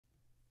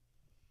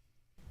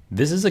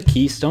This is a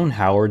Keystone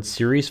Howard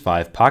Series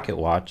 5 pocket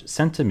watch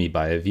sent to me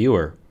by a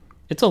viewer.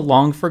 It's a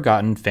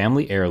long-forgotten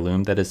family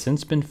heirloom that has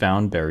since been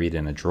found buried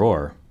in a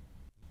drawer.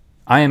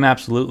 I am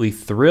absolutely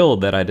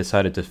thrilled that I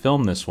decided to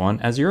film this one,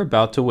 as you're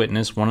about to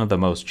witness one of the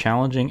most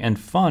challenging and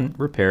fun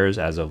repairs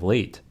as of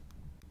late.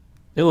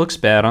 It looks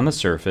bad on the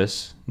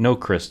surface, no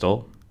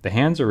crystal, the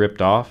hands are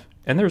ripped off,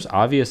 and there's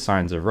obvious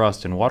signs of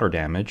rust and water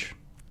damage.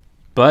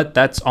 But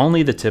that's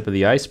only the tip of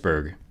the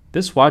iceberg.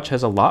 This watch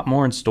has a lot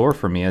more in store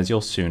for me, as you'll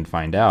soon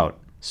find out.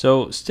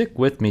 So stick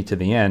with me to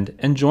the end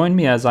and join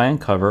me as I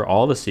uncover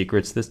all the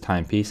secrets this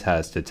timepiece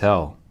has to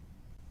tell.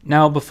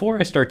 Now, before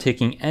I start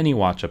taking any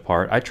watch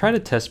apart, I try to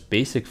test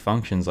basic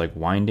functions like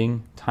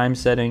winding, time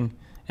setting,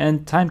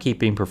 and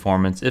timekeeping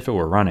performance if it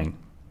were running.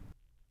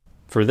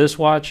 For this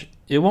watch,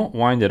 it won't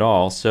wind at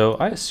all, so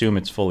I assume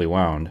it's fully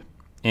wound.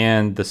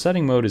 And the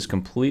setting mode is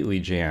completely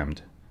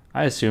jammed.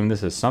 I assume this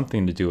has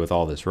something to do with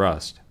all this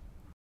rust.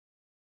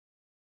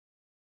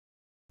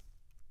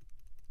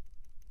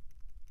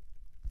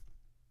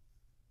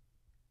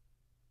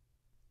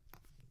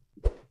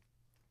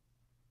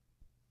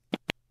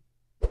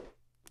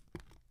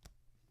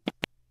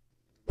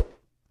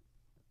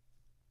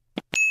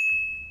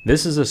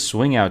 This is a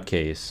swing-out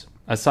case.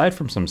 Aside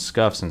from some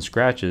scuffs and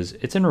scratches,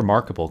 it's in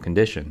remarkable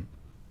condition.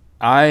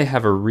 I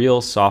have a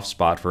real soft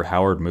spot for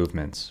Howard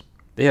movements.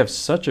 They have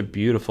such a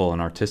beautiful and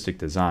artistic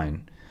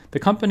design. The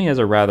company has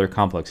a rather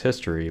complex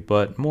history,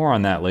 but more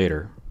on that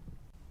later.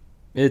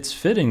 It's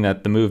fitting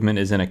that the movement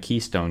is in a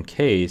Keystone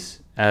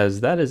case,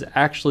 as that is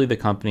actually the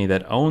company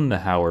that owned the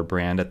Howard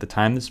brand at the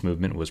time this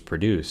movement was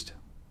produced.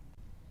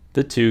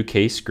 The two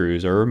case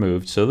screws are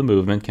removed so the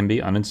movement can be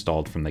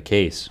uninstalled from the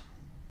case.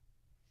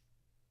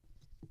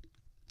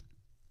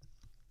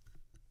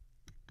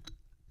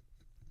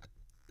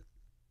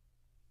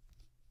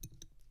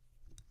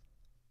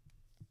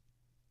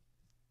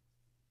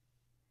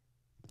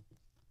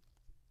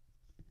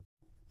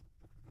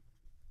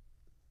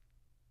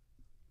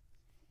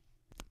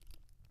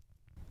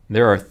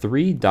 There are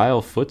 3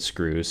 dial foot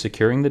screws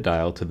securing the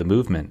dial to the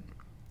movement.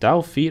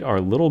 Dial feet are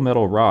little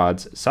metal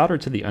rods soldered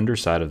to the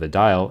underside of the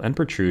dial and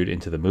protrude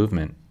into the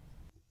movement.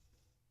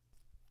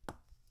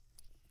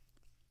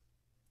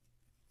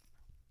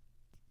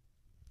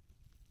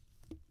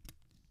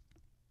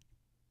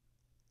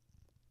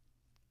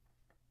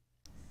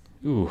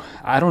 Ooh,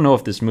 I don't know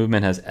if this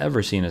movement has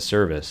ever seen a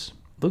service.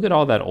 Look at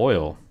all that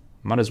oil.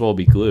 Might as well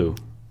be glue.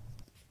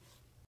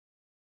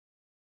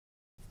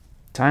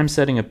 Time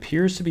setting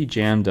appears to be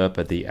jammed up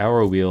at the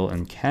hour wheel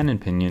and cannon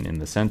pinion in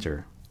the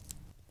center.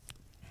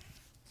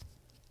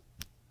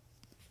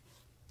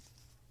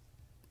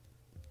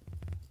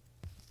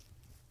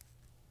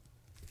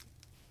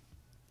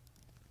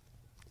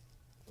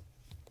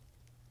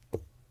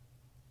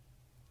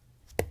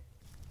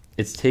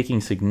 It's taking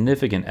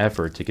significant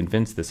effort to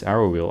convince this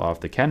hour wheel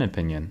off the cannon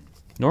pinion.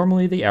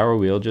 Normally the hour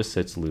wheel just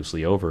sits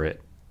loosely over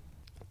it.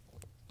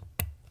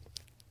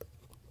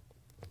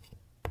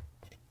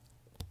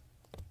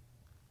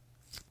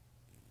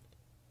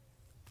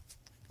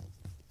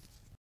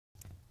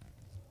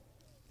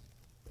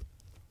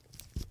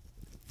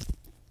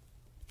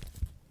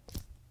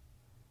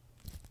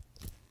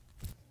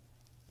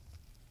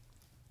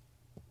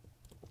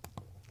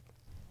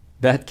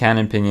 That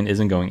cannon pinion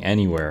isn't going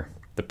anywhere.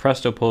 The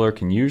Presto puller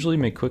can usually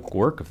make quick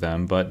work of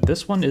them, but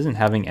this one isn't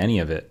having any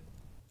of it.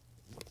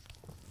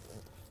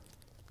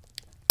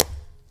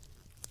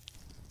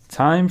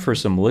 Time for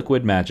some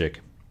liquid magic.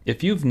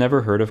 If you've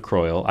never heard of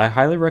Croil, I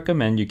highly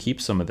recommend you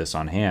keep some of this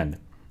on hand.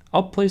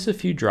 I'll place a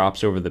few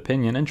drops over the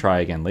pinion and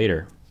try again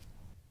later.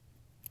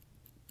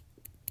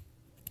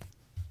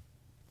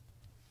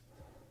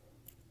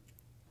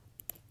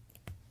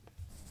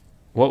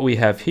 What we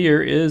have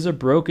here is a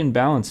broken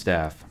balance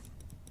staff.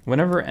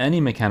 Whenever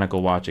any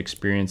mechanical watch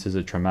experiences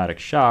a traumatic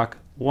shock,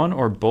 one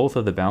or both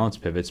of the balance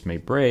pivots may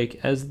break,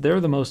 as they're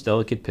the most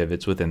delicate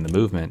pivots within the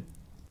movement.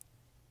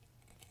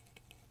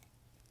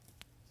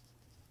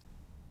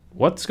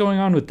 What's going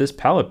on with this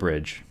pallet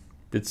bridge?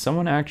 Did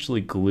someone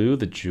actually glue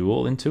the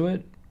jewel into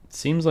it? It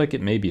seems like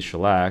it may be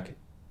shellac,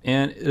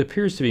 and it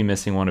appears to be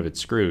missing one of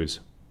its screws.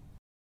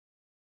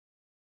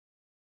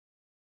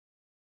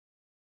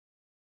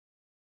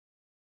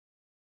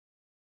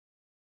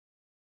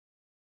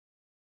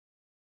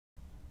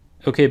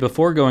 Okay,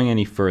 before going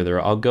any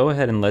further, I'll go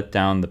ahead and let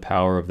down the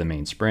power of the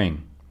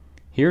mainspring.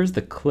 Here's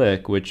the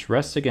click, which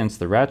rests against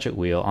the ratchet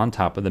wheel on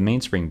top of the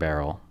mainspring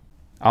barrel.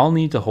 I'll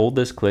need to hold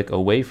this click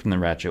away from the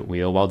ratchet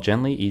wheel while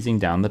gently easing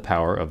down the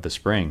power of the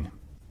spring.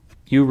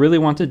 You really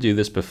want to do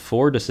this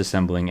before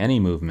disassembling any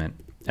movement.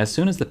 As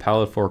soon as the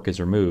pallet fork is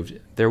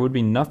removed, there would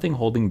be nothing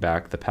holding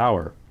back the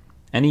power.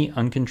 Any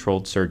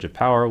uncontrolled surge of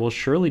power will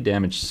surely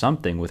damage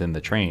something within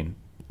the train.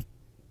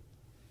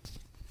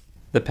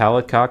 The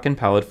pallet cock and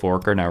pallet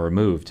fork are now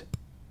removed.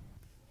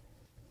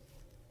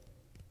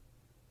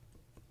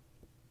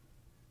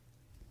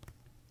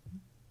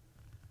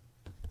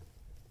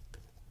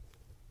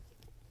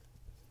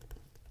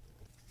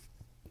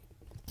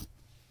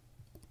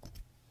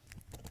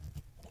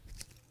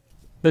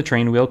 The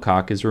train wheel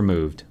cock is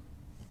removed.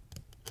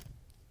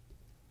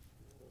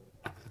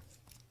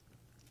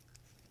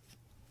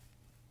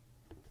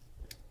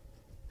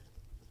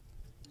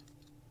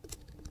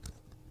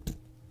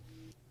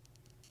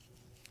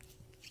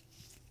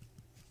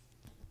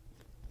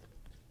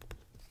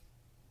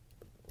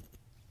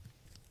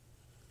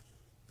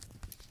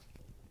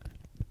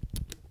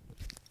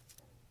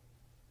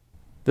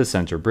 The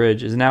center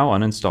bridge is now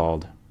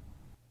uninstalled.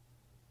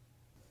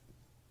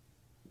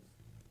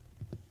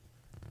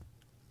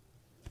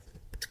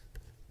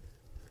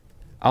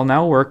 I'll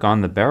now work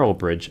on the barrel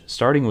bridge,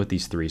 starting with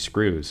these 3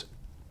 screws.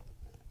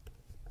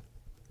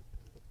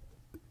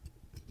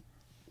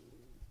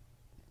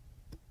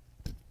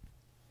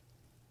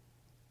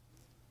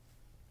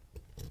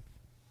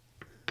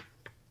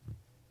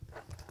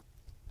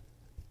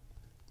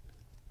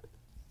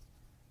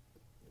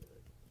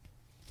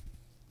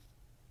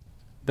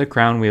 The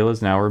crown wheel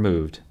is now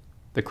removed.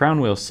 The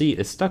crown wheel seat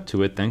is stuck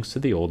to it thanks to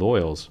the old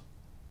oils.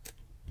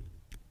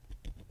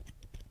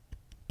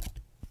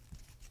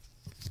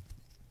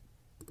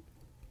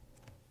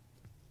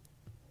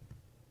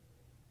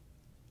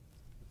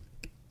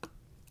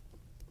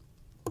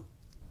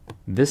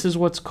 This is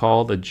what's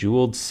called a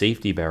jeweled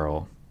safety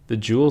barrel. The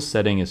jewel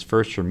setting is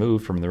first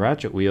removed from the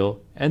ratchet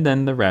wheel, and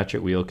then the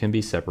ratchet wheel can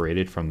be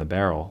separated from the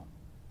barrel.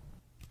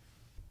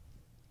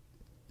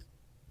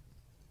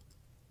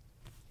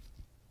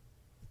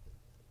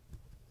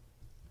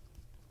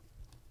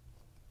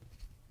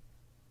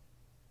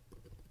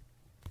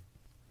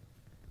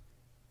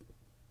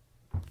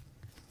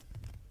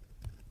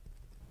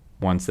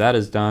 Once that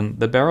is done,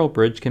 the barrel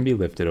bridge can be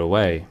lifted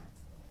away.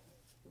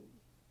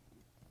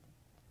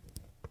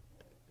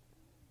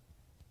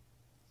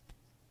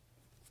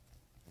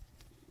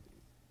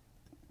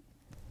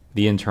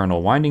 The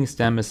internal winding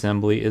stem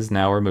assembly is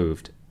now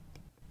removed.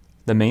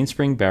 The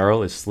mainspring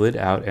barrel is slid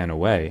out and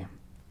away.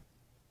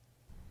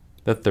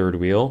 The 3rd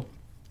wheel,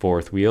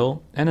 4th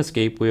wheel, and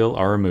escape wheel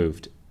are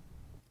removed.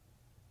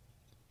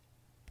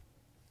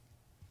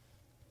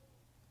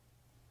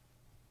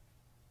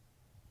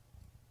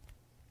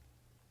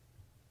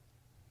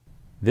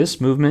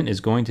 This movement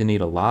is going to need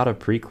a lot of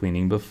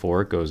pre-cleaning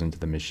before it goes into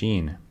the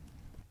machine.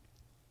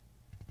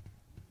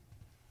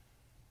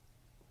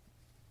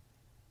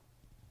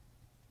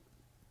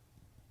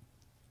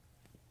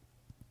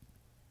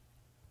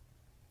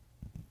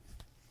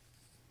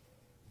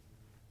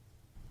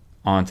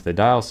 Onto the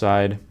dial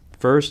side,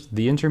 first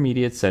the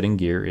intermediate setting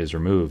gear is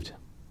removed.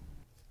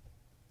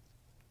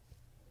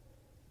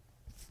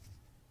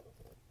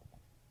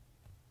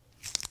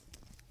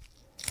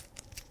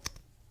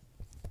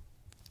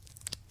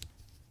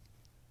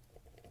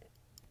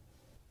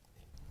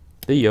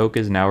 The yoke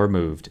is now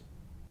removed.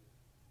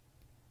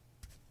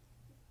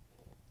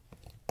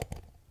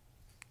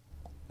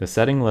 The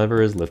setting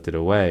lever is lifted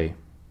away.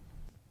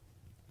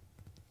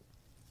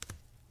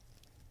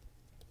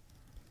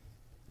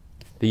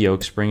 The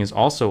yoke spring is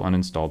also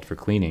uninstalled for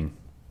cleaning.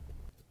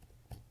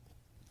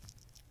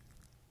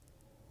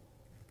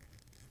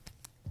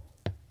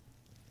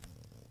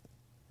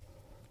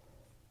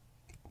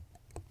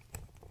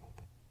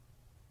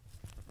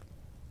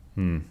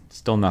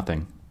 Still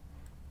nothing.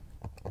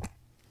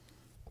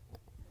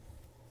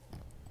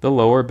 The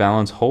lower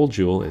balance hole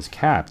jewel is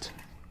capped.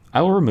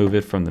 I will remove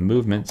it from the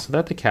movement so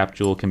that the cap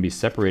jewel can be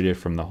separated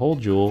from the hole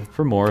jewel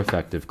for more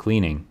effective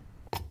cleaning.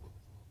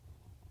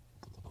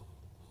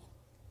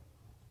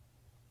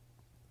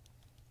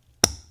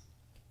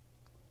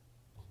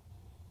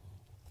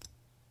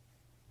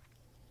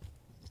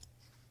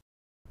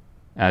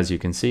 As you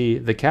can see,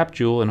 the cap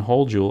jewel and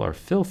hole jewel are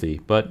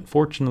filthy, but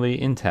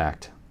fortunately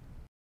intact.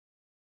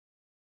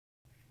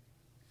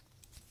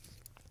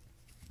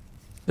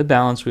 The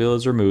balance wheel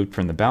is removed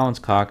from the balance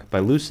cock by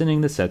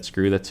loosening the set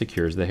screw that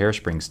secures the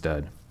hairspring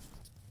stud.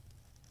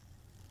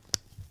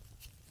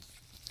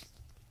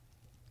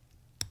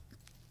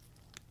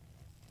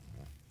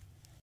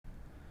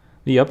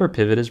 The upper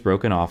pivot is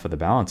broken off of the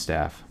balance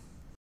staff.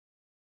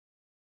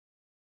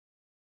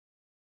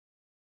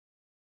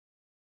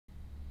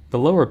 The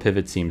lower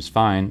pivot seems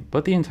fine,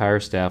 but the entire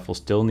staff will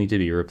still need to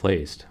be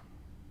replaced.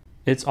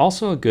 It's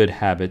also a good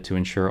habit to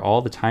ensure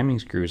all the timing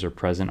screws are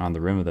present on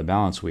the rim of the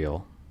balance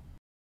wheel.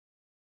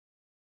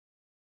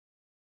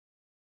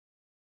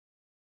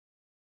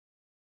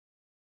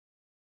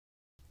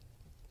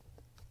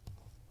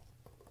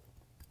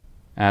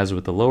 As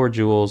with the lower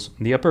jewels,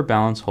 the upper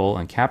balance hole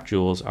and cap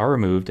jewels are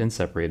removed and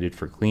separated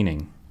for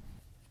cleaning.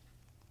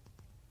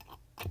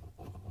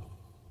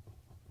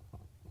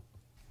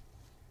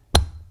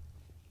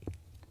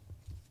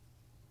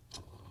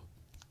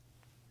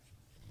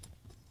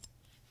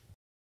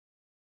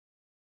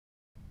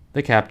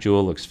 The cap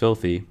jewel looks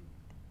filthy.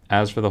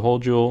 As for the hole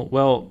jewel,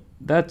 well,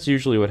 that's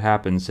usually what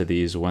happens to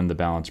these when the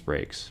balance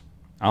breaks.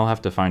 I'll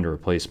have to find a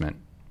replacement.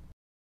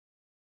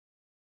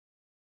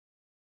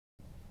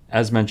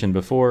 As mentioned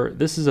before,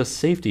 this is a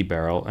safety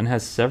barrel and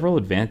has several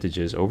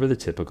advantages over the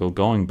typical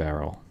going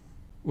barrel.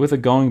 With a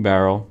going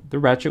barrel, the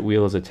ratchet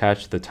wheel is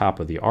attached to the top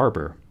of the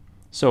arbor,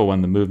 so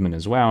when the movement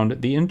is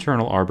wound, the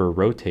internal arbor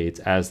rotates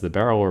as the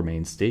barrel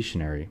remains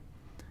stationary.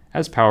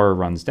 As power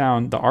runs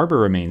down, the arbor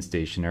remains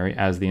stationary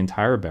as the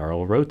entire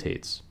barrel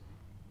rotates.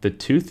 The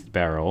toothed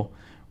barrel,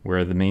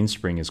 where the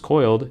mainspring is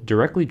coiled,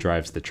 directly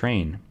drives the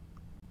train.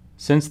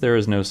 Since there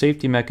is no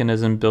safety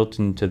mechanism built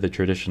into the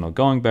traditional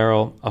going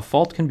barrel, a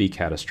fault can be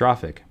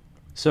catastrophic.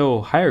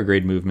 So higher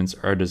grade movements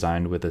are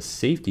designed with a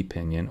safety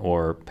pinion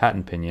or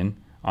patent pinion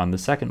on the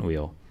second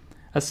wheel.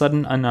 A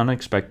sudden and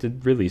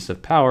unexpected release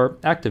of power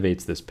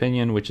activates this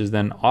pinion, which is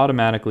then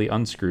automatically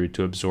unscrewed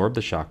to absorb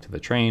the shock to the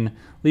train,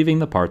 leaving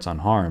the parts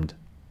unharmed.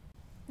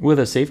 With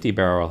a safety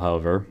barrel,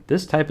 however,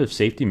 this type of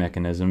safety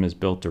mechanism is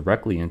built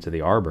directly into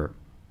the arbor.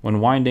 When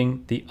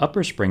winding, the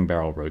upper spring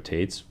barrel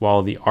rotates,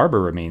 while the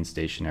arbor remains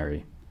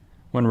stationary.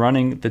 When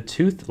running, the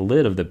toothed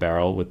lid of the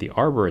barrel with the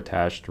arbor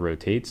attached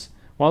rotates,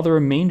 while the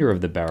remainder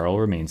of the barrel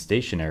remains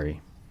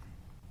stationary.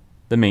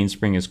 The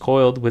mainspring is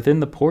coiled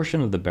within the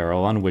portion of the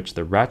barrel on which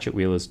the ratchet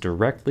wheel is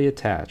directly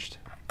attached.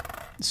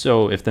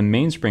 So if the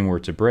mainspring were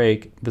to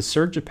break, the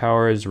surge of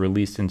power is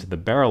released into the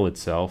barrel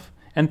itself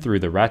and through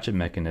the ratchet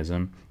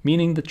mechanism,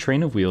 meaning the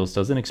train of wheels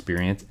doesn't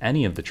experience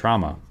any of the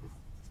trauma.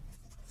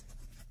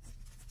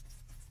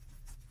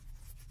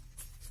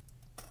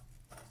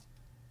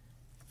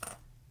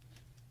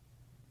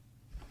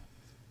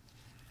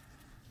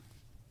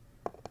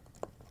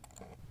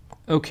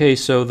 Okay,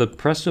 so the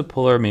presto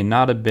puller may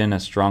not have been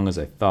as strong as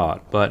I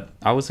thought, but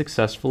I was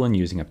successful in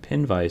using a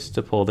pin vise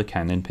to pull the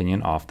cannon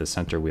pinion off the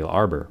center wheel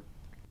arbor.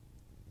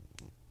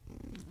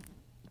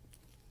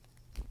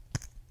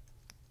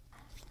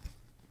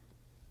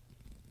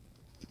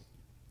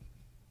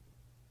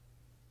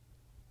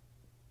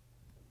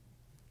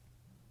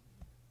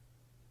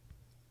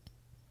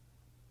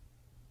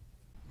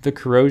 The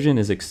corrosion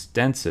is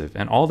extensive,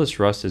 and all this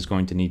rust is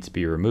going to need to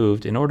be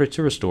removed in order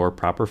to restore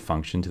proper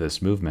function to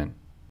this movement.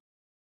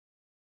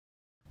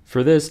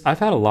 For this, I've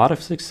had a lot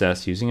of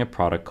success using a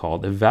product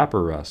called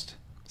Evaporust.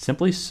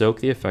 Simply soak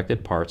the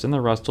affected parts and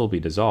the rust will be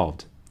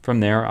dissolved.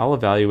 From there, I'll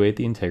evaluate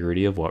the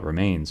integrity of what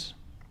remains.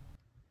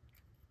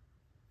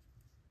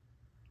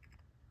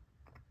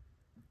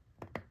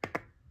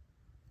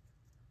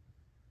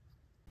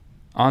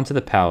 Onto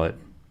the pallet.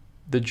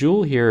 The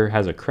jewel here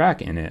has a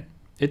crack in it.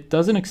 It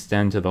doesn't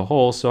extend to the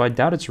hole, so I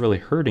doubt it's really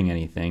hurting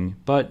anything,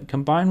 but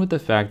combined with the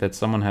fact that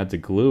someone had to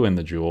glue in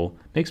the jewel,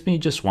 makes me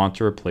just want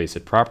to replace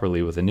it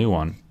properly with a new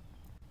one.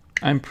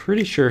 I'm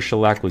pretty sure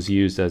shellac was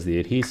used as the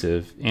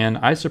adhesive, and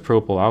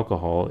isopropyl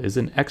alcohol is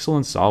an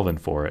excellent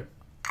solvent for it.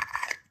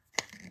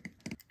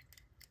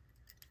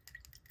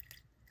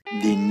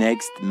 The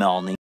next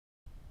morning.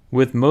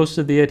 With most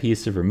of the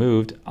adhesive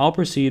removed, I'll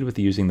proceed with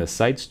using the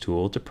sights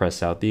tool to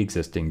press out the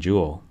existing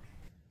jewel.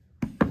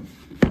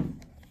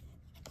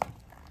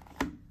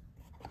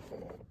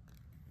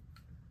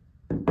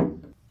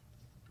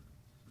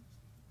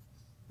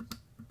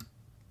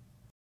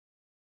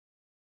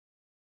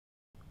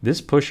 This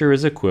pusher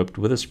is equipped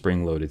with a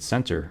spring-loaded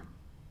center.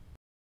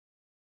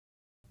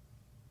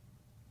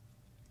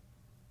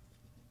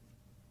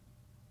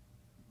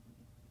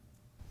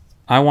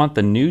 I want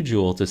the new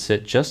jewel to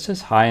sit just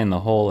as high in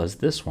the hole as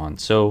this one,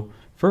 so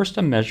first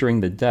I'm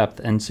measuring the depth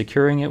and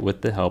securing it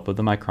with the help of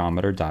the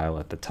micrometer dial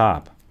at the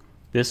top.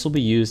 This will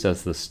be used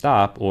as the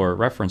stop or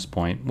reference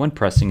point when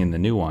pressing in the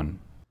new one.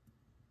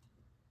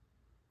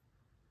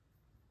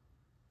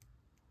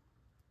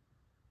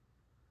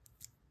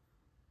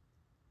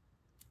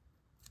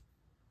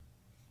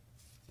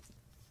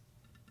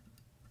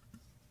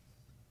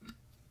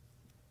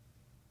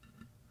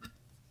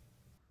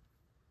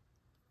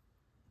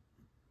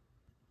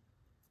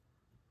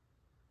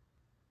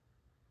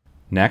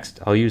 Next,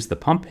 I'll use the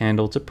pump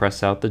handle to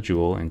press out the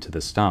jewel into the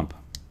stump.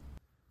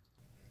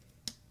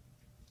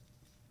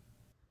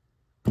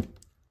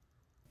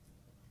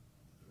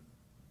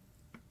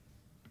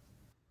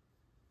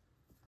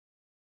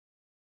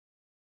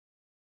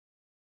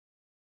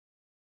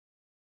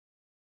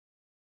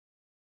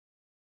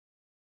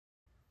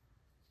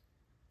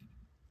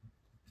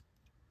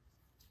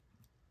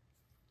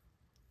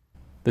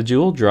 The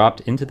jewel dropped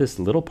into this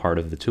little part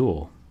of the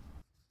tool.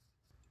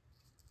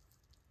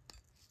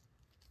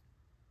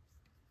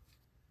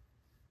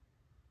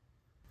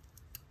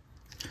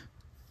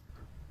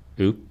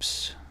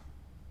 Oops.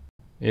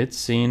 It's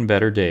seen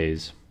better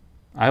days.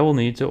 I will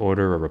need to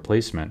order a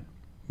replacement.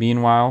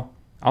 Meanwhile,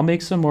 I'll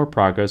make some more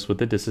progress with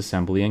the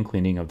disassembly and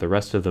cleaning of the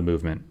rest of the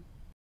movement.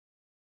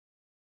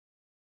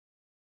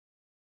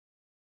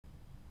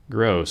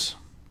 Gross.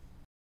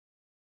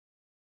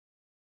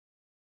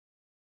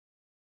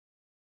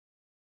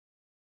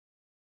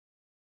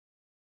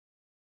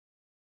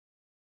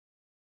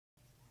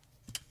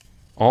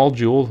 All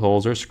jewel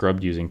holes are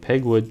scrubbed using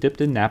pegwood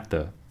dipped in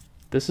naphtha.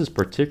 This is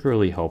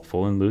particularly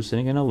helpful in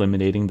loosening and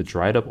eliminating the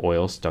dried up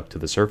oil stuck to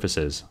the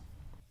surfaces.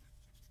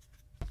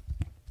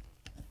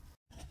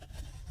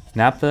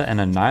 Naphtha and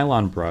a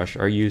nylon brush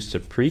are used to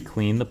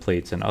pre-clean the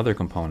plates and other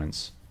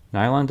components.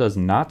 Nylon does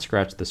not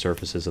scratch the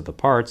surfaces of the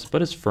parts,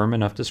 but is firm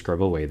enough to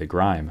scrub away the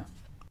grime.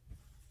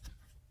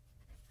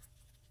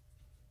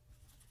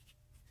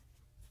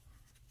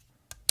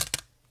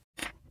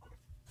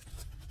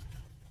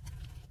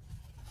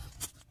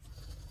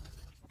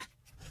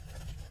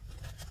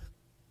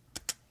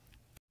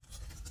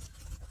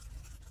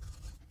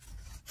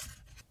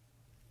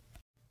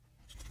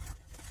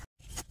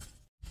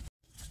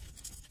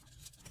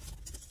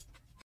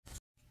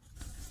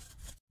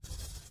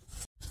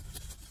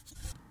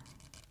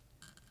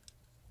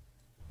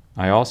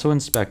 I also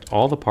inspect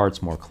all the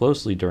parts more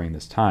closely during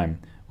this time,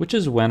 which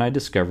is when I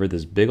discover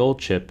this big old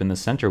chip in the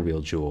center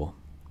wheel jewel.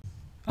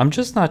 I'm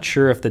just not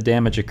sure if the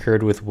damage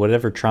occurred with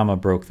whatever trauma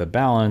broke the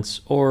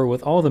balance, or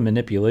with all the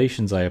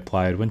manipulations I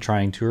applied when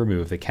trying to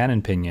remove the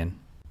cannon pinion.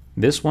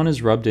 This one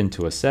is rubbed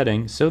into a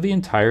setting, so the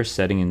entire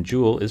setting and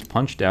jewel is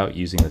punched out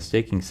using the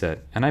staking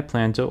set, and I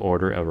plan to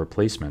order a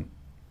replacement.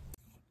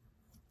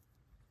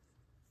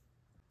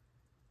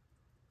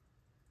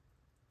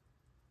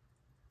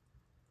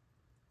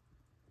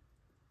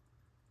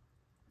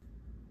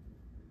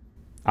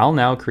 I'll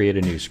now create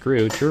a new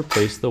screw to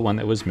replace the one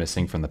that was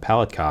missing from the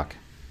pallet cock.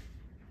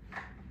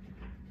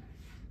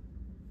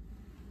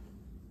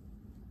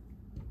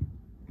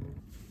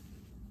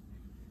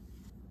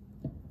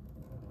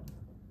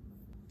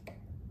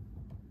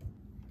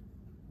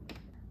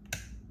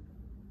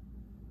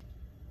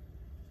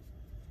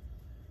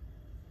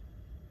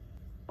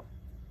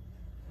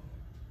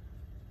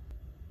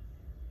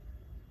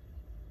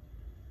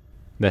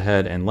 The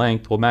head and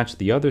length will match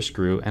the other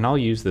screw, and I'll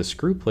use the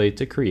screw plate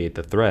to create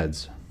the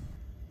threads.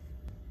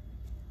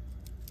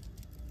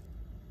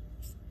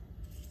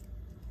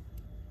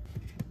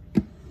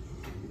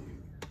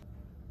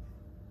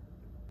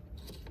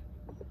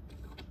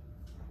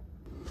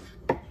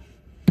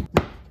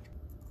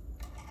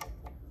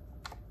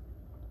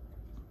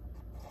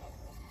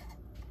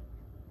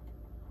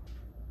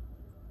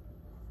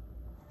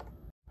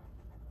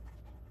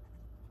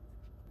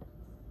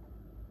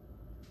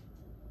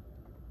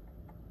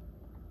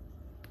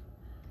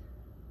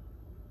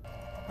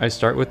 I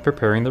start with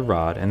preparing the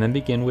rod and then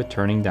begin with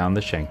turning down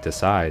the shank to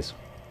size.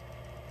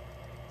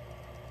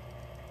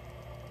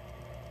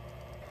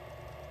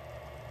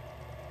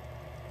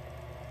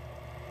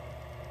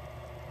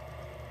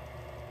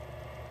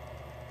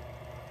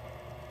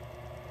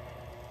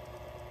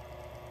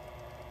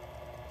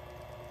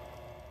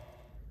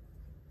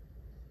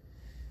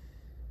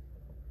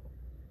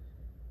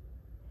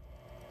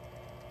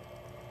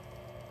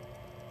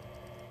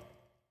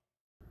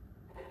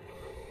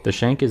 The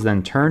shank is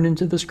then turned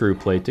into the screw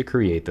plate to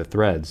create the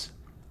threads.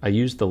 I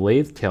use the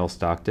lathe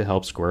tailstock to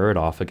help square it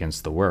off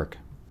against the work.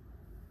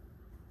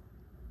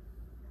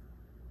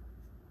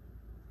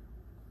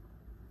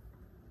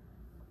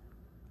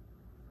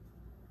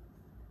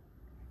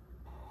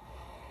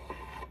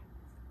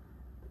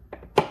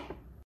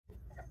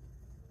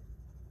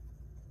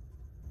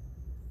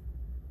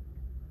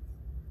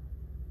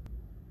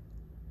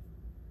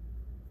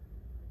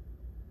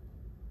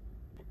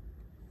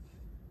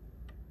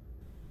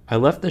 I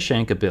left the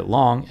shank a bit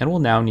long and will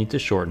now need to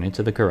shorten it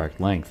to the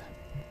correct length.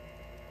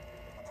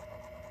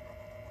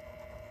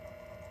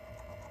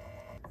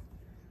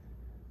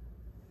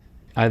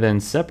 I then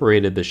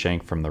separated the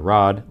shank from the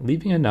rod,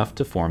 leaving enough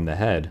to form the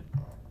head.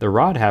 The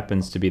rod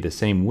happens to be the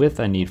same width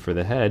I need for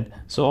the head,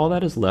 so all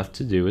that is left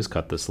to do is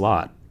cut the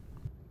slot.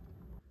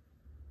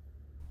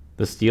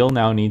 The steel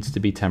now needs to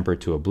be tempered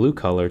to a blue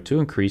color to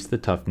increase the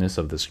toughness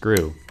of the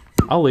screw.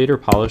 I'll later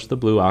polish the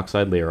blue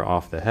oxide layer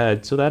off the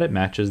head so that it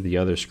matches the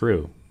other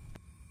screw.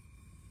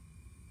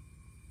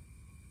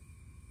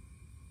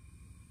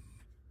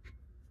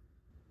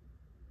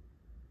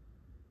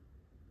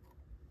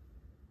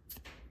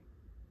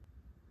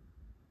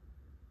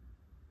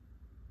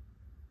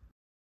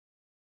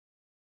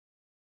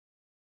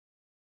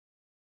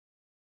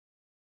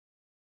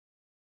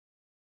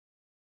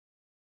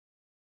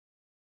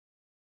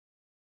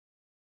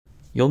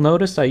 You'll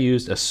notice I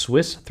used a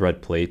Swiss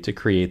thread plate to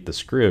create the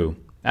screw.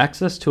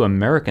 Access to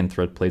American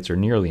thread plates are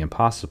nearly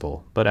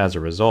impossible, but as a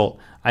result,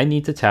 I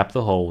need to tap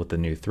the hole with the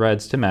new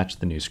threads to match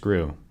the new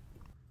screw.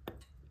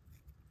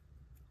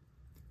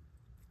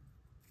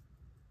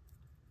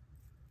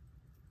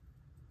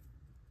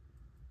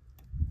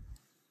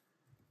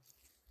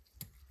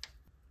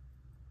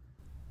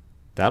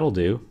 That'll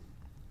do.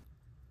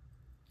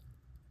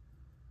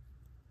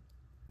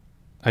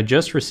 I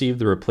just received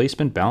the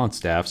replacement balance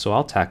staff, so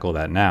I'll tackle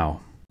that now.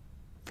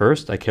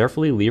 First, I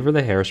carefully lever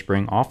the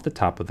hairspring off the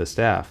top of the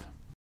staff.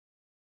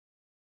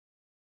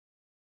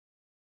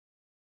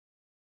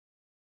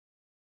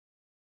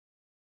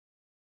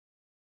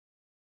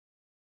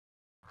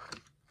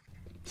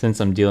 Since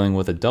I'm dealing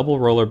with a double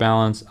roller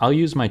balance, I'll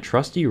use my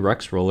trusty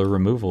Rex roller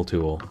removal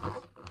tool.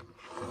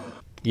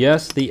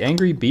 Yes, the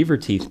Angry Beaver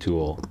Teeth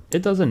tool.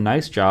 It does a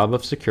nice job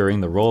of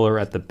securing the roller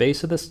at the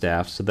base of the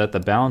staff so that the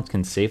balance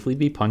can safely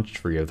be punched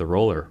free of the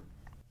roller.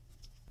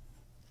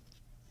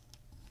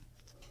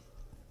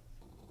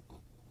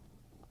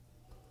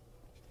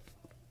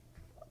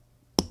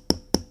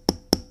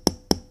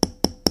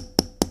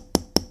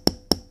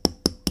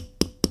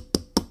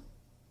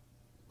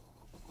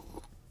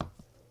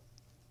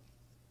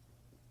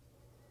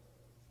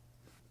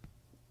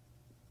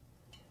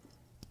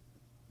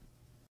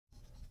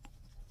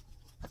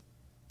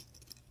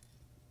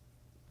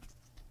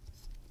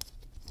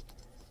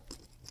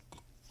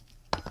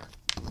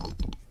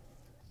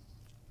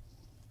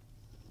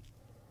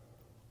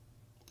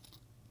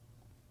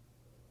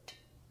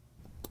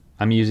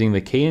 I'm using the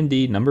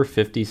K&D number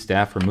 50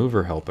 staff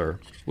remover helper,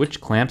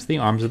 which clamps the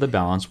arms of the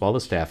balance while the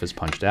staff is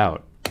punched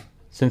out.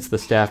 Since the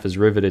staff is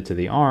riveted to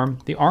the arm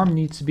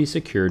needs to be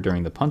secured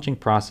during the punching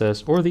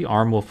process or the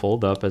arm will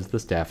fold up as the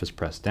staff is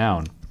pressed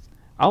down.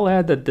 I'll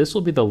add that this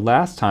will be the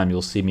last time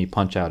you'll see me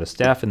punch out a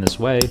staff in this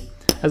way,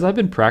 as I've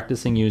been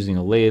practicing using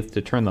a lathe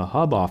to turn the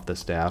hub off the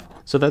staff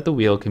so that the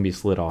wheel can be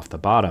slid off the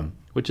bottom,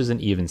 which is an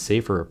even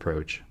safer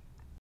approach.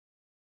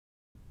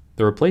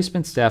 The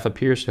replacement staff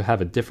appears to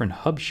have a different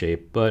hub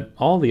shape, but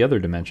all the other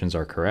dimensions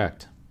are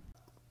correct.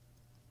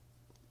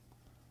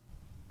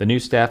 The new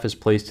staff is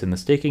placed in the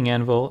staking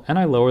anvil, and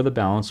I lower the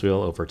balance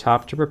wheel over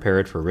top to prepare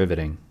it for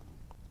riveting.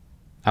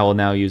 I will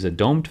now use a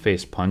domed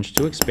face punch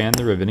to expand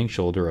the riveting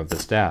shoulder of the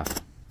staff.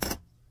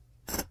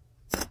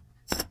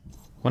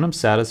 When I'm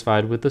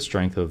satisfied with the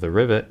strength of the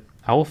rivet,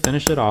 I will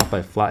finish it off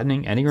by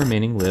flattening any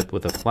remaining lip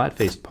with a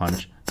flat-faced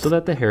punch so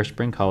that the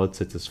hairspring collet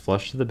sits as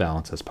flush to the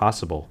balance as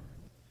possible.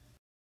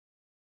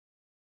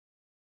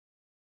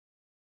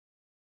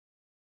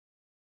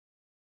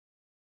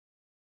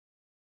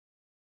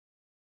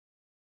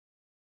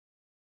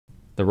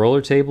 The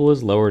roller table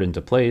is lowered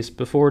into place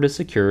before it is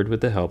secured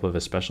with the help of a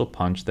special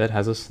punch that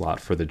has a slot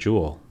for the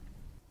jewel.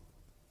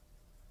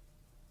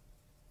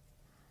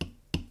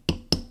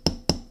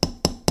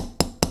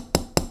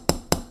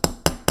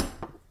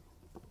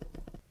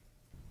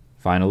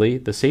 Finally,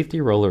 the safety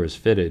roller is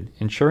fitted,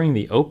 ensuring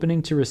the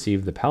opening to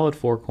receive the pallet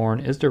fork horn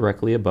is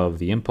directly above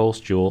the impulse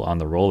jewel on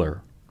the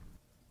roller.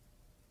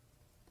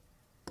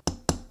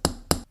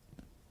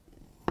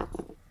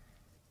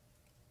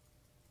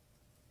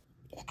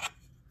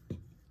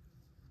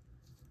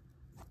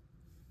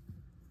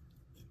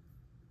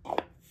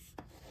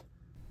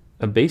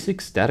 A basic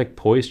static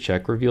poise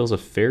check reveals a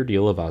fair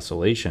deal of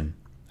oscillation.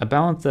 A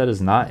balance that is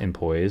not in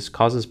poise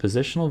causes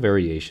positional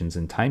variations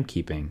in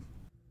timekeeping.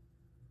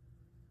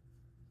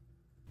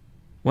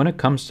 When it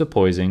comes to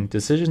poising,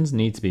 decisions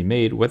need to be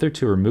made whether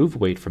to remove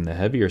weight from the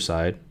heavier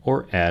side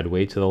or add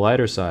weight to the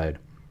lighter side.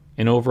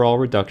 An overall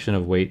reduction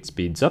of weight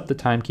speeds up the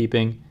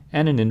timekeeping,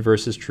 and an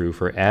inverse is true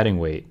for adding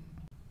weight.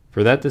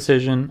 For that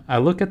decision, I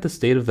look at the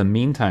state of the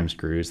mean time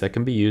screws that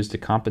can be used to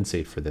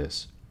compensate for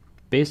this.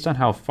 Based on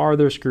how far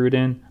they're screwed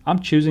in, I'm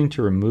choosing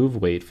to remove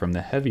weight from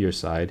the heavier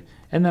side,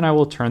 and then I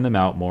will turn them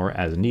out more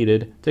as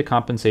needed to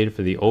compensate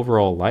for the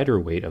overall lighter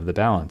weight of the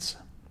balance.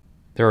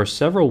 There are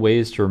several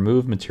ways to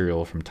remove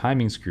material from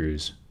timing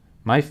screws.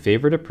 My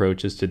favorite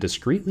approach is to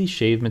discreetly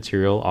shave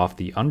material off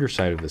the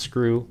underside of the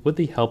screw with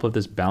the help of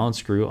this balance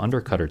screw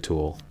undercutter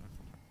tool.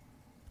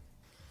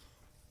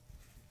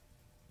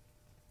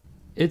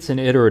 It's an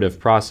iterative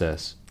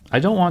process. I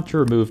don't want to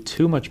remove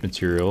too much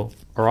material,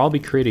 or I'll be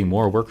creating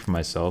more work for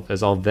myself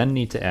as I'll then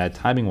need to add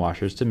timing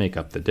washers to make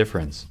up the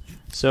difference.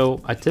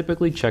 So I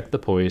typically check the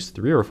poise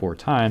 3 or 4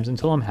 times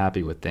until I'm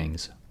happy with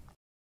things.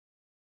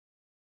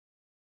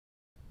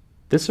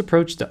 This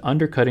approach to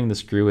undercutting the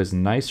screw is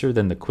nicer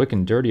than the quick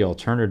and dirty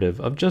alternative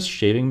of just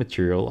shaving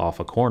material off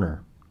a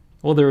corner.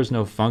 While there is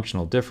no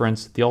functional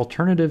difference, the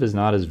alternative is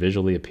not as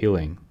visually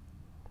appealing.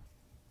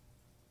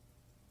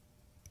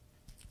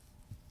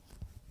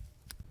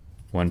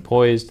 When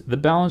poised, the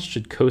balance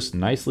should coast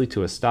nicely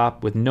to a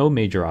stop with no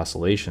major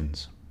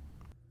oscillations.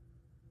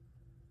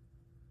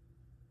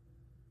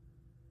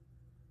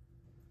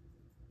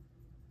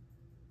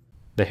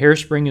 The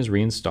hairspring is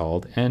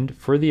reinstalled, and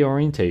for the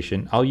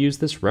orientation, I'll use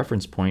this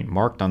reference point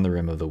marked on the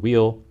rim of the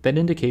wheel that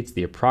indicates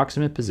the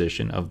approximate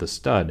position of the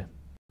stud.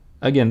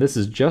 Again, this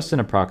is just an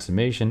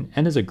approximation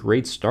and is a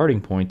great starting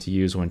point to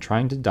use when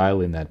trying to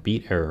dial in that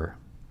beat error.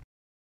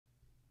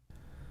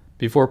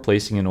 Before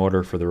placing an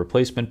order for the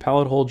replacement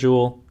pallet hole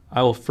jewel,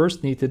 I will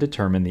first need to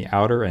determine the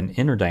outer and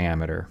inner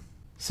diameter.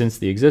 Since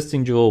the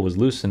existing jewel was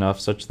loose enough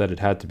such that it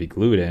had to be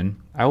glued in,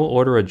 I will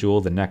order a jewel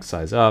the next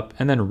size up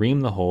and then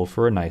ream the hole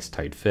for a nice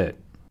tight fit.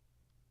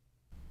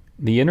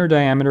 The inner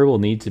diameter will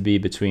need to be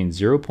between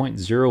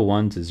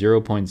 0.01 to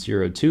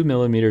 0.02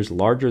 millimeters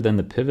larger than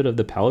the pivot of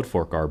the pallet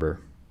fork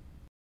arbor.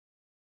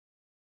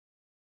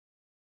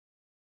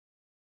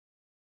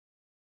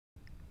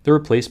 The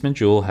replacement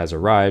jewel has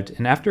arrived,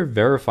 and after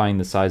verifying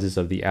the sizes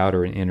of the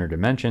outer and inner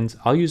dimensions,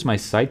 I'll use my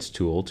sights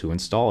tool to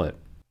install it.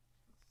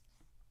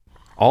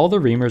 All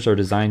the reamers are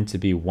designed to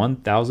be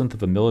 1/1000th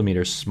of a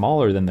millimeter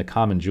smaller than the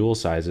common jewel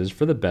sizes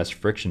for the best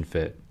friction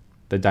fit.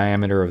 The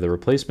diameter of the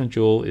replacement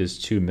jewel is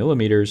 2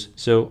 millimeters,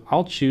 so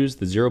I'll choose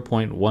the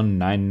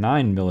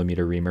 0.199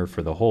 millimeter reamer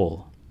for the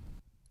hole.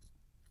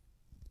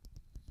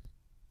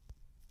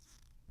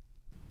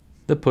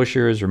 The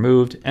pusher is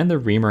removed and the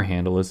reamer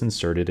handle is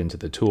inserted into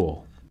the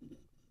tool.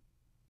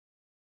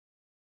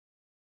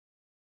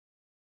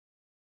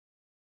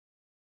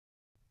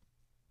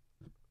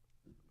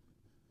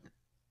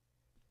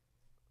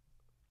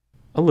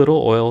 A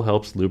little oil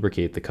helps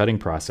lubricate the cutting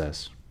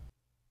process.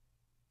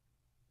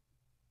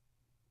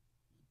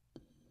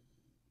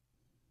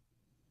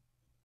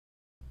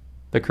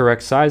 The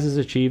correct size is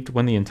achieved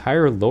when the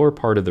entire lower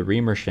part of the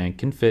reamer shank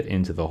can fit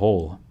into the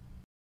hole.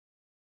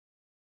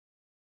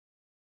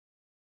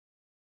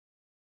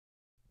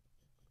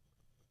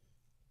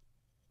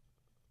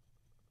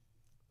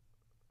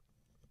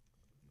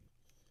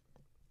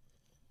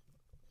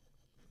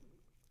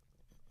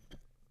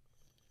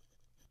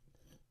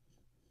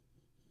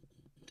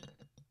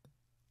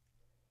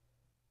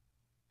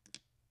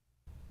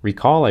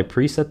 Recall I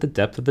preset the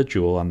depth of the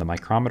jewel on the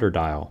micrometer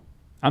dial.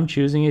 I'm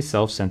choosing a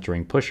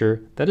self-centering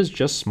pusher that is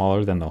just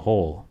smaller than the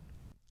hole.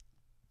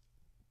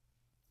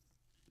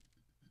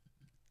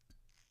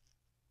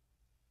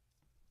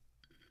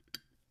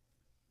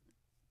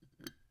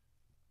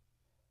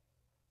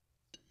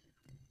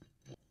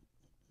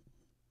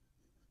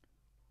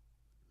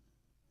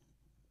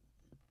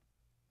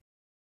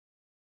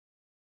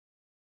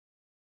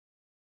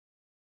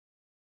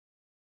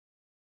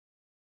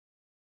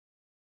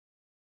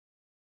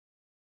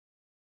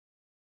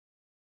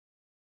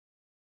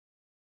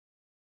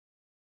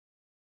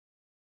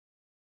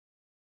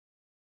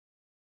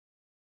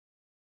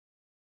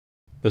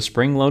 The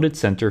spring-loaded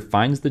center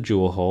finds the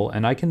jewel hole,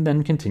 and I can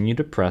then continue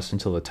to press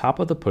until the top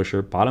of the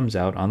pusher bottoms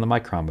out on the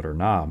micrometer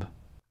knob.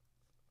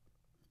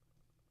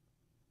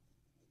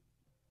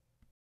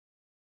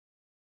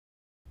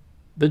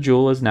 The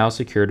jewel is now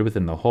secured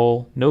within the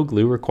hole, no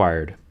glue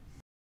required.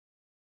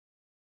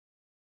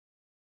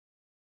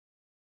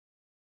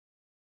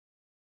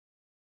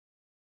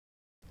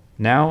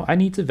 Now I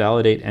need to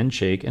validate end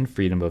shake and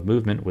freedom of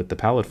movement with the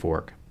pallet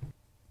fork.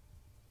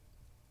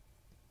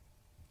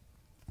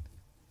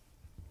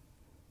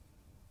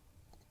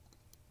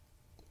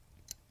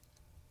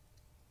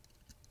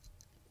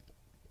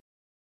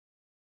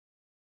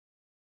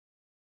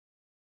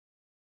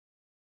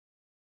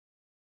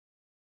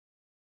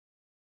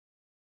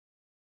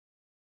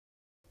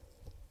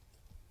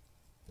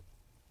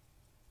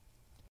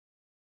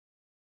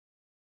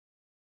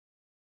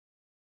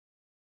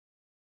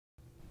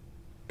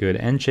 Good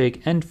end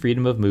shake and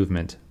freedom of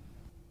movement.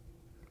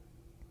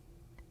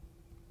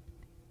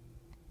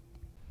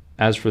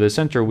 As for the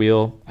center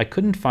wheel, I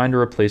couldn't find a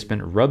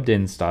replacement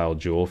rubbed-in style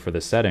jewel for the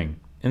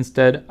setting.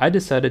 Instead, I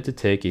decided to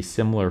take a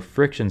similar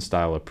friction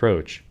style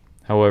approach.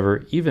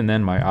 However, even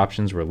then my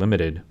options were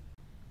limited.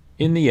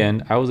 In the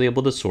end, I was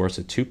able to source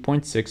a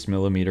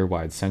 2.6mm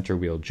wide center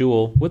wheel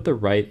jewel with the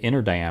right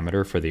inner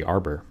diameter for the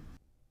arbor.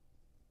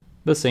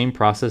 The same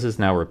process is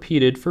now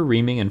repeated for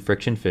reaming and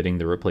friction fitting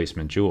the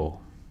replacement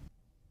jewel.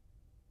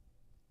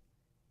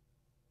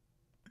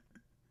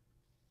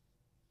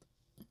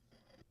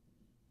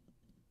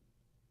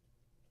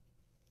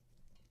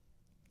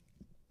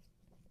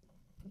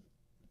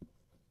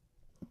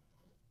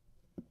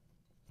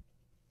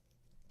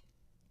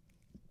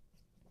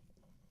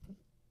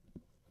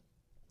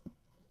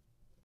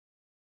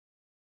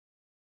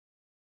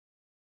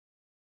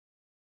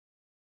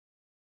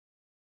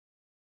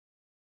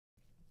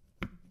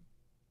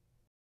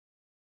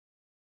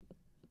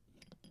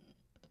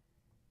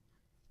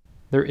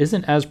 There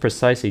isn't as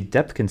precise a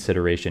depth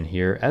consideration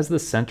here, as the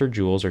center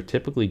jewels are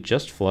typically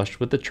just flush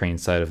with the train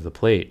side of the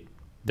plate.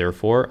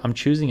 Therefore, I'm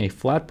choosing a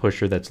flat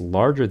pusher that's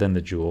larger than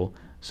the jewel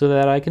so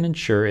that I can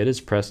ensure it is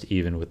pressed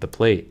even with the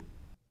plate.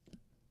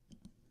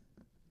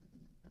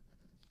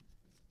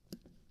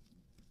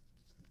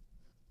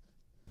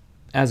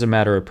 As a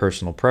matter of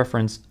personal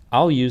preference,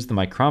 I'll use the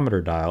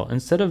micrometer dial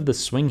instead of the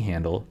swing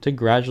handle to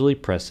gradually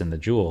press in the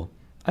jewel.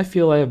 I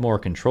feel I have more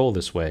control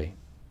this way.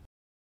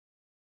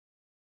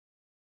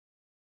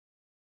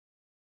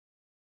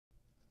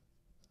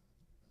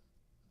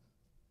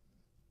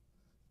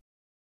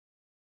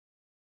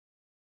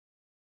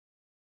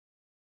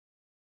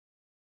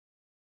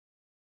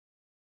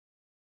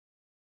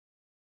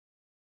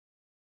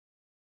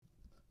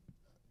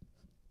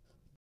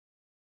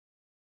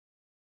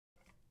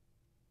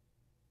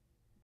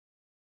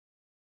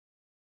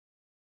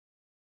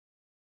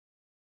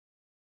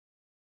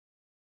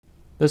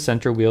 The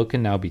center wheel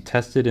can now be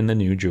tested in the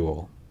new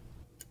jewel.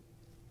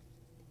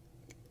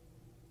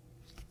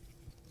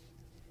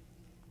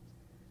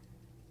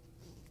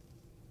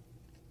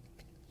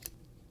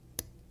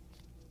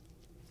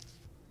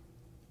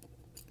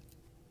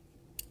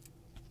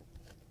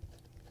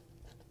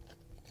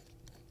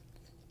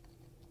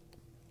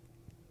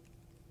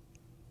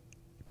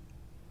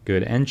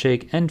 Good end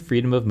shake and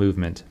freedom of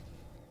movement.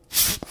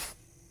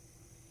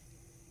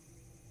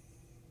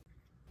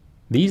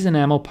 These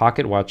enamel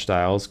pocket watch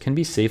dials can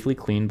be safely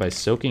cleaned by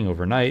soaking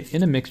overnight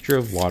in a mixture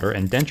of water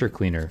and denture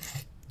cleaner.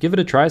 Give it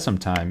a try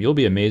sometime, you'll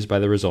be amazed by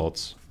the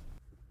results.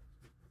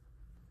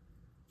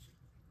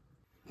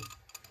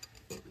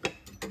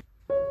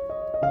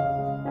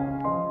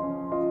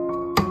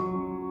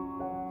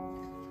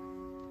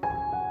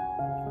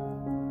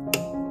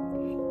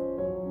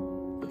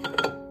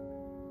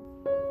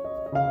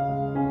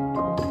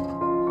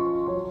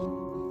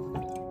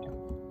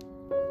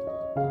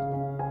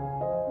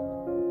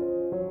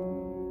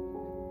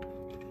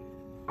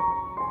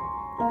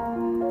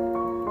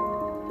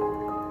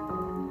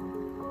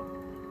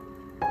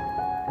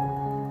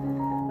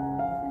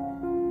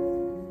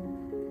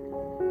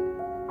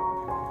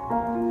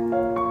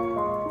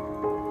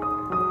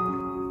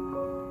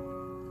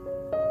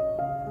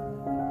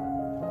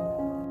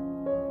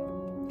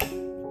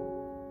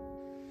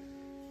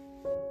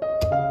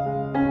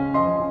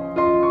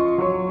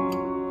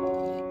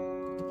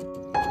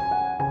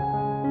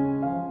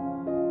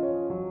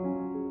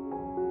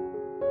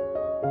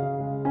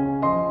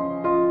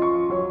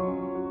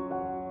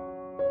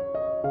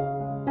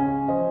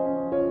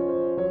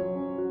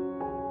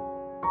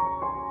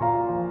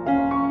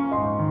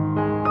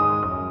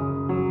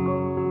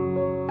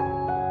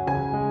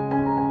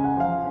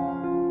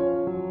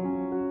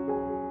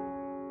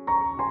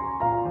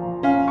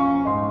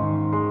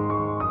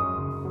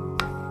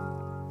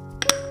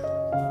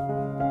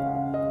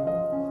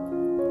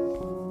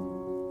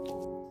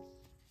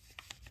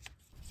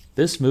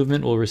 This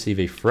movement will receive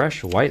a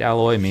fresh white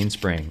alloy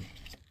mainspring.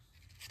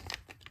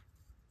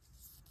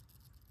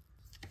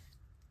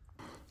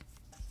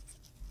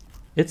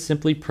 It's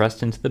simply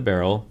pressed into the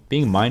barrel,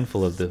 being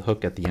mindful of the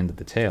hook at the end of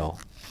the tail.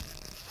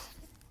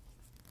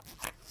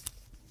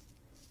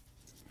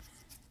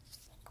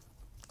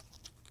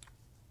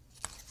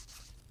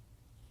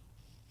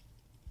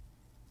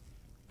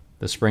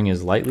 The spring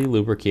is lightly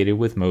lubricated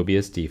with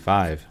Mobius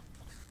D5.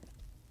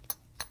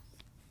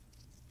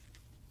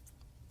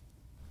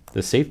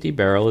 The safety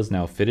barrel is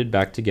now fitted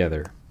back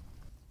together.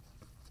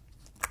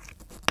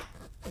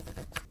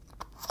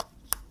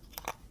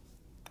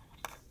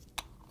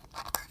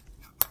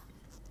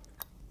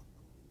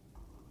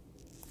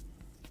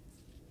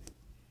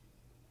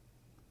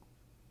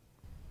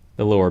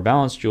 The lower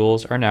balance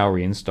jewels are now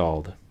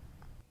reinstalled.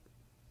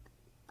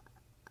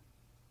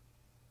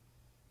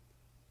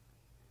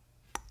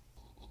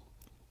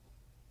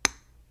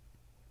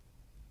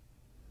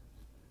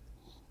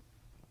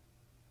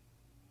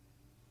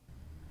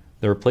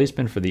 The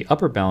replacement for the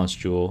upper balance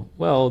jewel,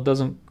 well,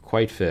 doesn't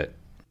quite fit.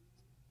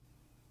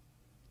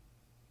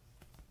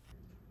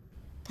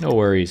 No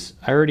worries,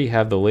 I already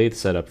have the lathe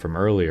set up from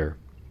earlier.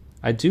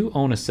 I do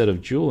own a set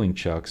of jeweling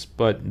chucks,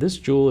 but this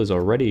jewel is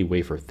already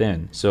wafer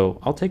thin, so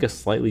I'll take a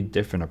slightly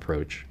different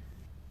approach.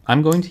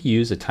 I'm going to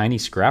use a tiny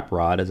scrap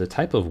rod as a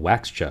type of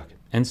wax chuck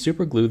and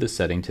super glue the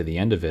setting to the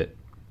end of it.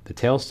 The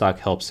tailstock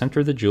helps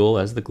center the jewel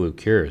as the glue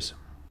cures.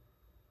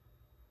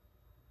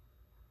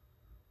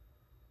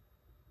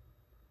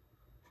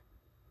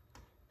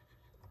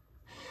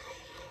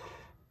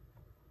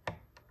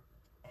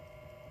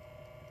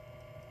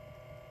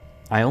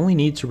 I only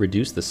need to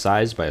reduce the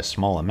size by a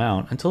small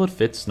amount until it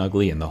fits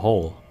snugly in the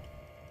hole.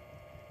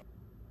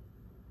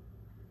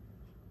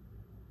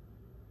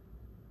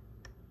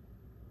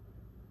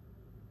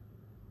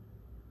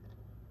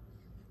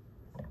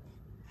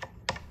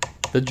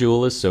 The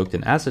jewel is soaked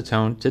in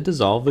acetone to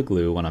dissolve the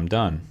glue when I'm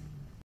done.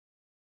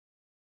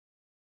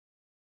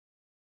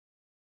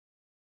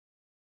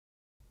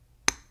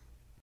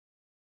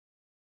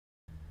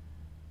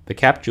 The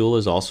cap jewel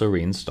is also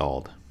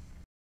reinstalled.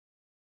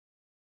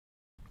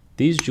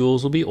 These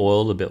jewels will be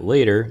oiled a bit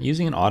later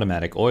using an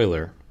automatic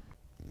oiler.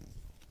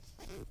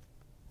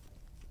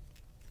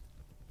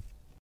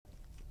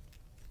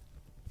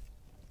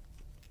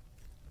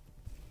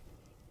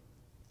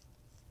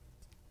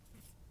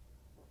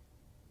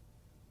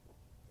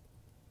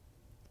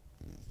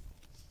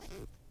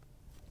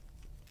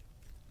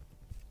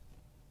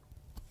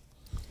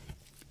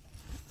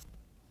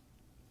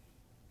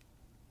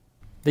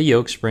 The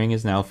yoke spring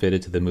is now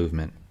fitted to the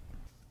movement.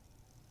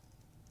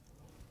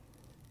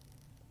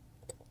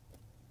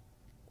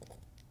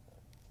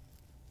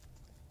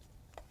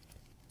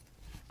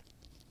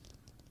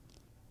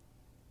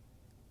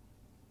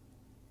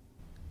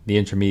 The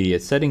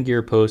intermediate setting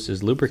gear post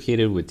is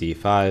lubricated with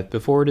D5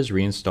 before it is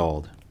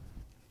reinstalled.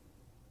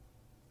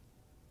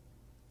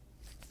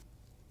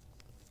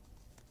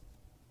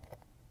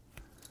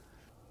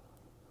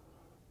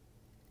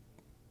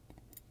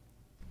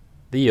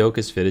 The yoke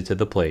is fitted to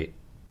the plate.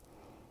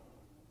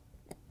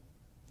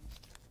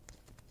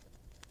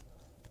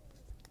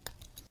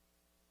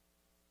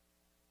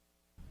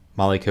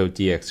 Molykote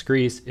DX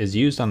grease is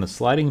used on the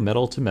sliding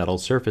metal-to-metal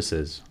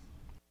surfaces.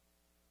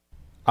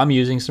 I'm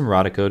using some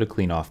Rodico to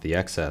clean off the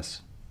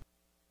excess.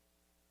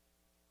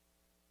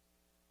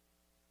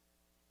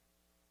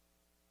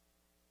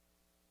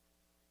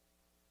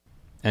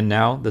 And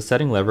now the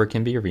setting lever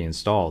can be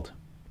reinstalled.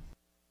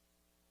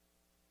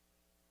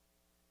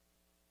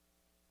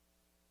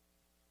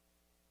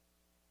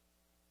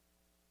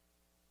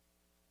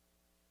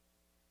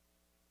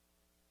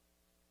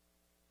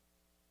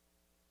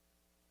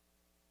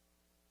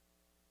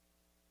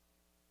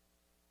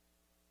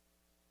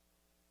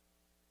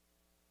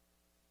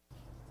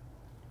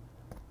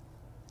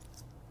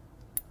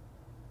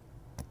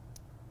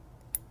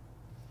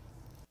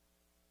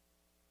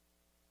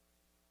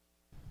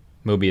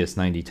 Mobius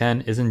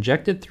 9010 is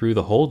injected through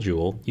the whole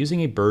jewel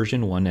using a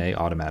version 1A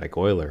automatic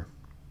oiler.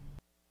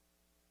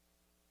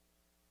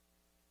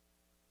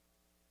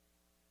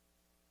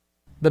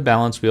 The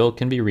balance wheel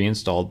can be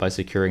reinstalled by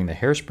securing the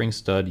hairspring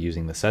stud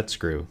using the set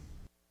screw.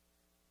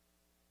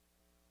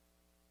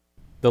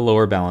 The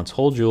lower balance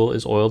hole jewel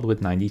is oiled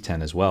with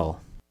 9010 as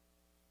well.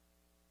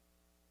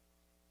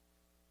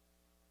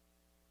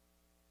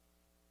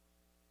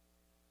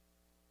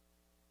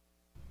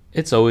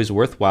 It's always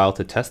worthwhile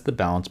to test the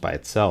balance by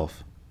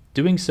itself.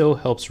 Doing so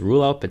helps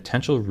rule out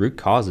potential root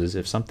causes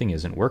if something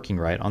isn't working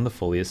right on the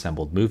fully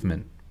assembled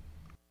movement.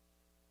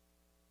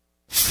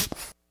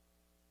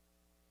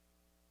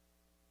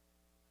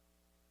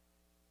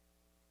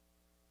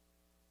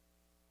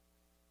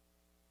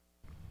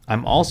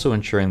 I'm also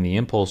ensuring the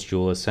impulse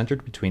jewel is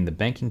centered between the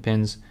banking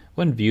pins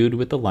when viewed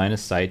with the line of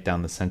sight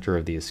down the center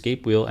of the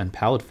escape wheel and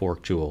pallet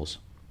fork jewels.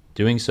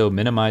 Doing so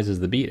minimizes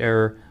the beat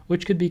error,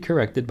 which could be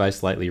corrected by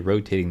slightly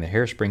rotating the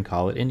hairspring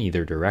collet in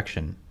either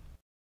direction.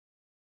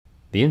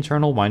 The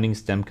internal winding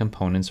stem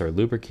components are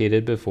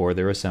lubricated before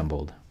they're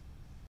assembled.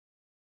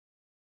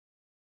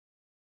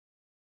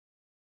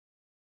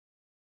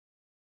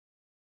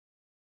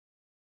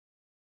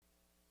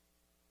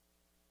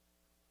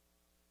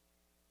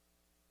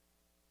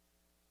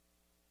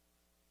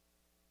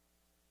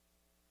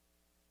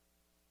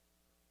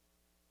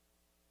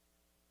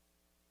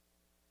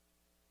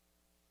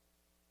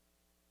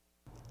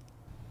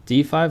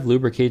 D5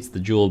 lubricates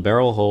the jeweled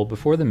barrel hole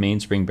before the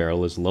mainspring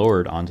barrel is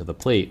lowered onto the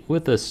plate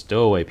with a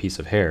stowaway piece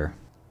of hair.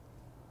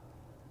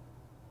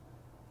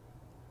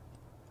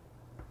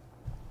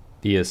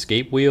 The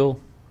escape wheel,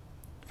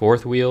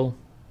 fourth wheel,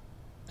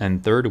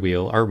 and third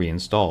wheel are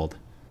reinstalled.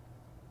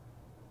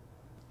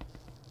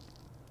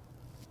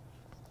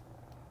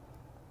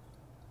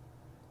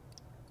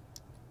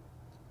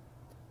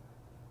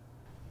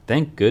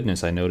 Thank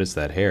goodness I noticed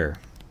that hair.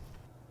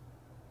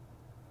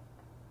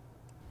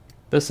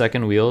 The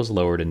second wheel is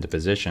lowered into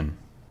position.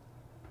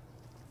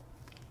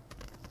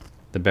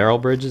 The barrel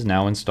bridge is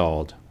now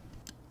installed.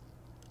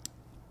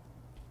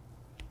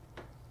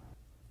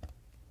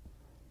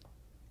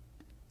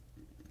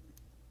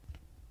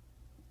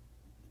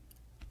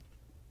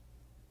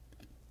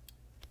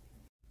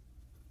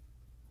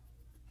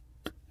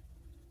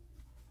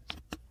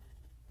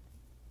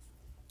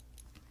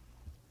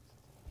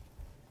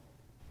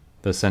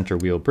 The center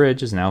wheel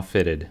bridge is now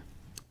fitted.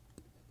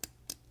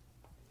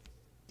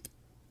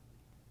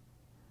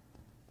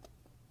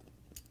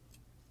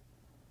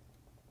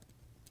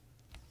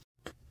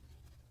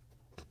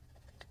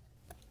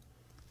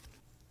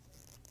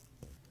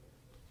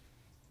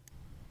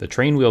 The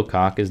train wheel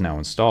cock is now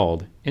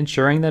installed,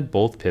 ensuring that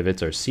both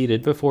pivots are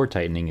seated before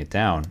tightening it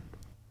down.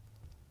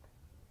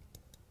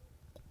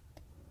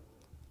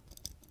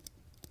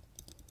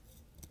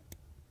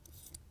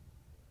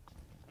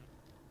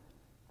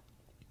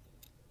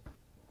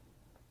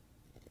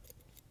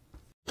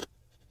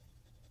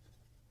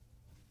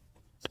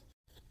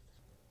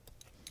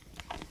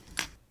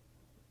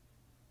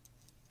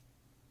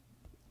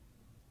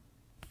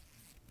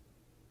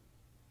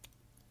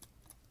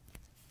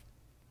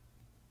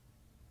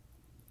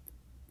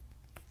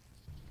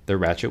 The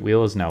ratchet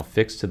wheel is now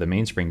fixed to the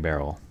mainspring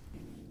barrel.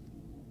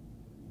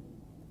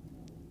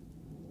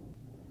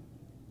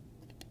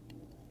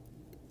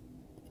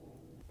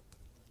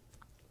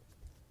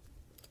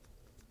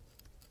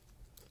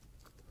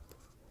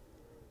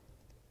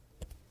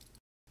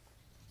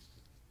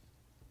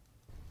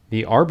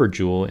 The arbor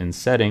jewel in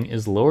setting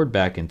is lowered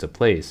back into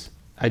place.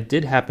 I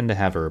did happen to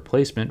have a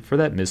replacement for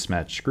that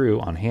mismatched screw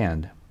on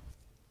hand.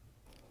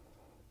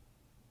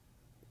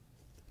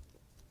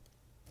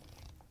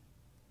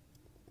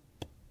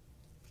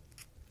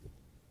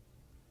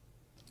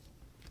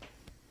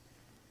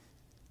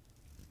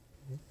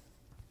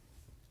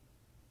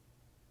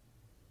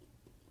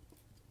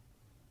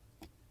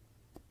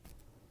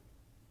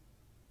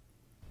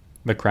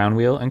 The crown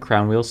wheel and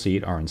crown wheel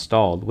seat are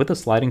installed with the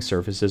sliding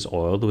surfaces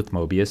oiled with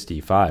Mobius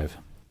D5.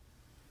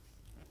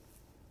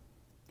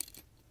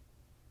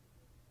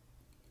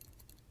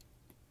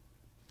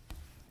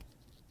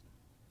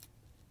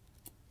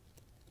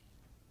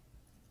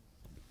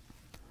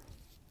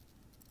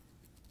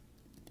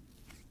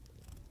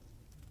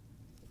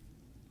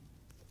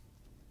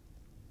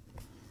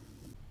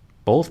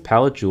 Both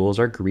pallet jewels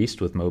are greased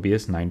with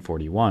Mobius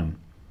 941.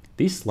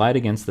 These slide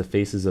against the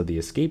faces of the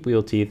escape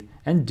wheel teeth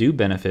and do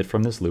benefit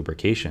from this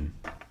lubrication.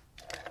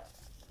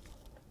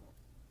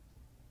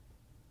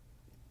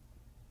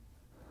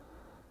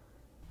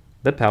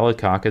 The pallet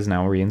cock is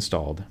now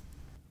reinstalled.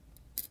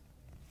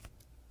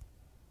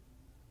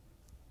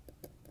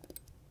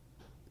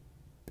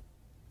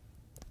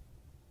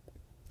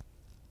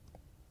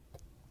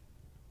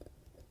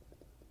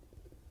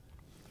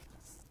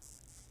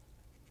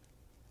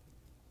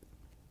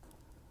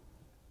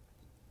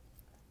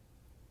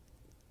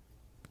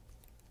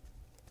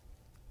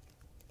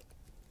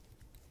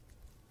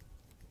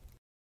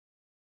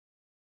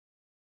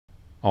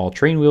 All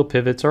train wheel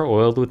pivots are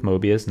oiled with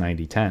Mobius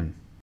 9010.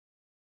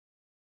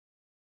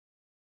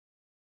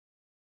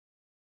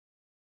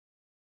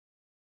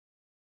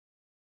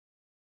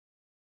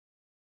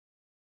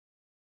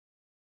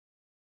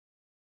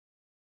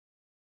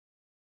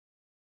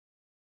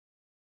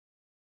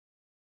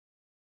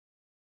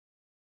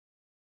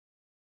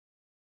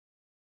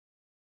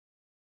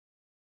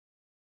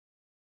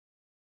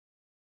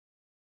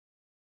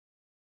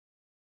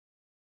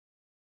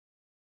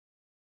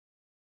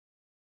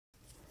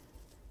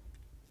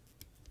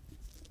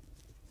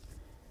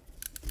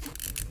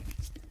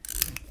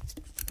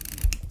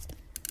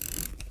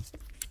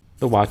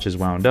 The watch is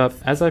wound up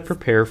as I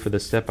prepare for the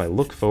step I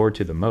look forward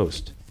to the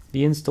most,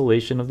 the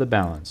installation of the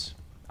balance.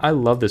 I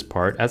love this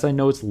part as I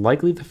know it's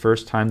likely the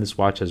first time this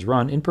watch has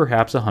run in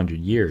perhaps 100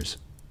 years.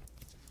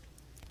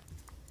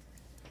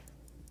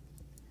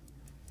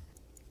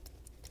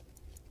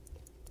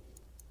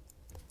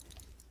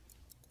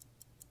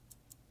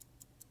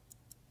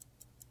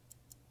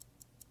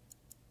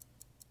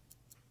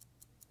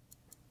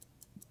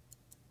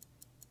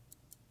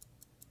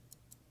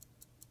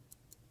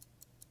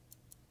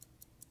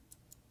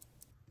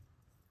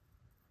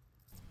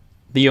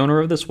 The owner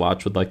of this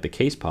watch would like the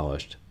case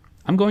polished.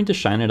 I'm going to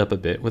shine it up a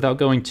bit without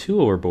going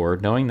too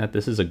overboard, knowing that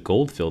this is a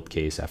gold-filled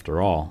case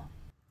after all.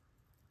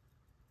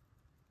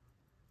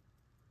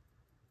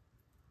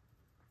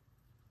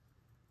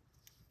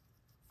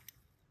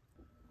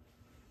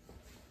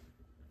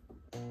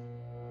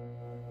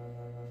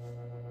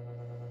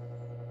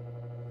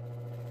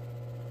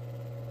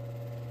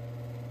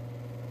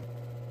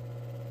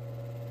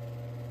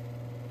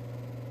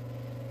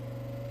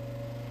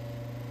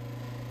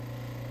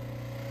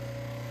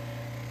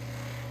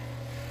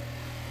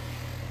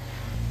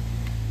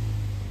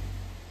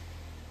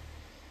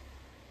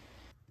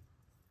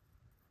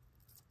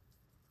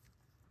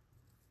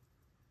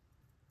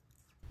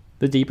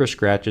 The deeper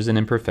scratches and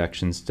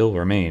imperfections still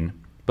remain,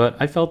 but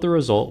I felt the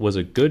result was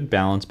a good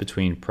balance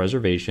between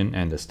preservation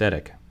and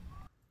aesthetic.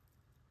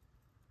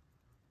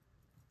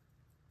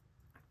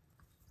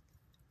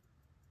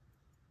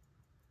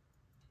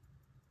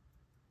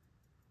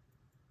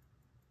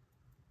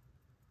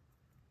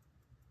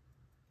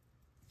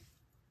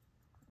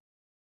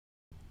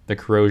 The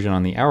corrosion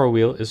on the hour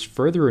wheel is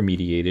further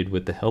remediated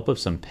with the help of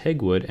some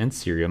pegwood and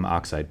cerium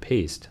oxide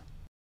paste.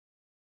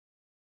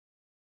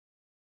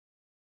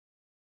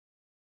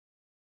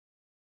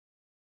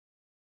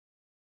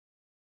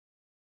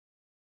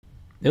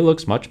 It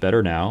looks much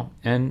better now,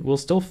 and will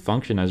still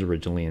function as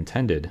originally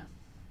intended.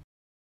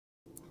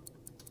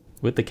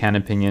 With the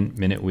cannon pinion,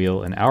 minute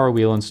wheel, and hour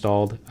wheel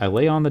installed, I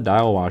lay on the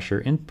dial washer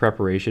in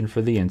preparation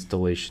for the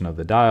installation of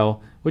the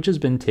dial, which has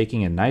been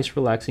taking a nice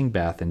relaxing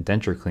bath in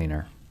denture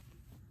cleaner.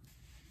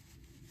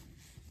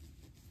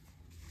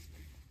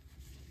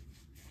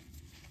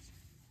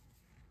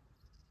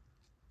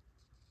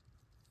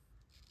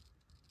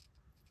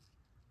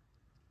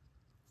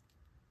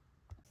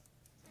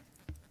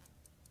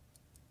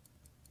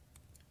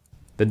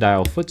 The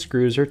dial foot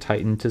screws are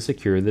tightened to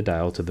secure the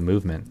dial to the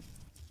movement.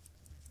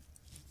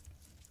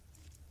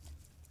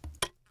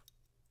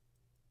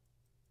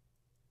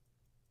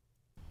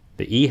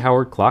 The E.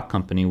 Howard Clock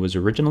Company was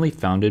originally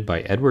founded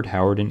by Edward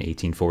Howard in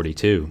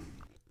 1842.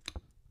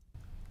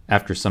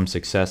 After some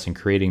success in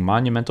creating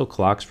monumental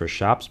clocks for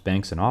shops,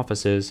 banks, and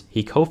offices,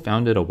 he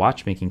co-founded a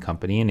watchmaking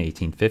company in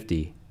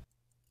 1850.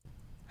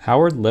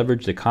 Howard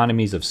leveraged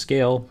economies of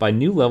scale by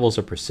new levels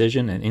of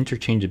precision and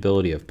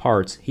interchangeability of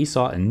parts he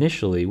saw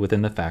initially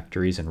within the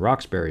factories in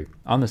Roxbury,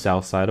 on the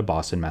south side of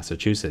Boston,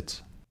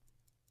 Massachusetts.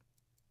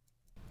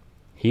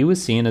 He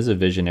was seen as a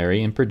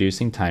visionary in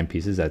producing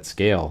timepieces at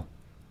scale.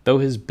 Though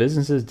his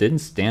businesses didn't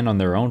stand on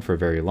their own for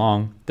very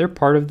long, they're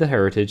part of the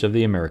heritage of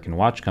the American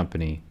Watch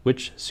Company,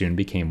 which soon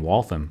became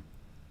Waltham.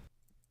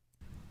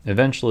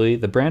 Eventually,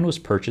 the brand was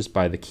purchased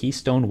by the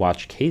Keystone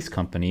Watch Case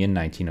Company in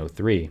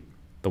 1903.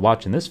 The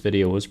watch in this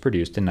video was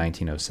produced in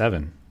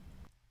 1907.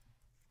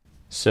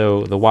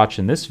 So, the watch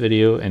in this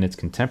video and its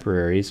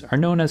contemporaries are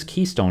known as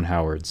Keystone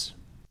Howards.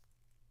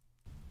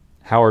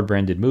 Howard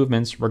branded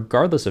movements,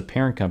 regardless of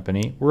parent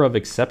company, were of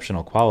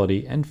exceptional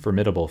quality and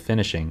formidable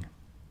finishing.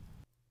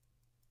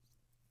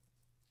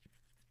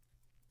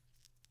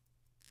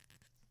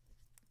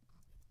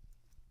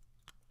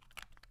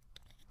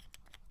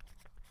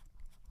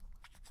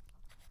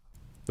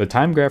 The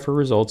time grapher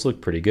results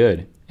look pretty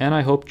good, and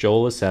I hope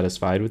Joel is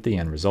satisfied with the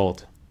end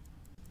result.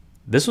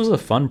 This was a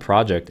fun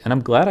project, and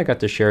I'm glad I got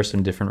to share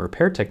some different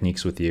repair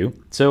techniques with you,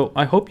 so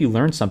I hope you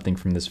learned something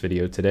from this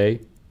video today,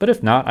 but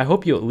if not, I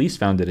hope you at least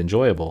found it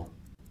enjoyable.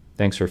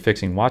 Thanks for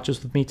fixing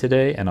watches with me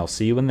today, and I'll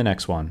see you in the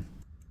next one.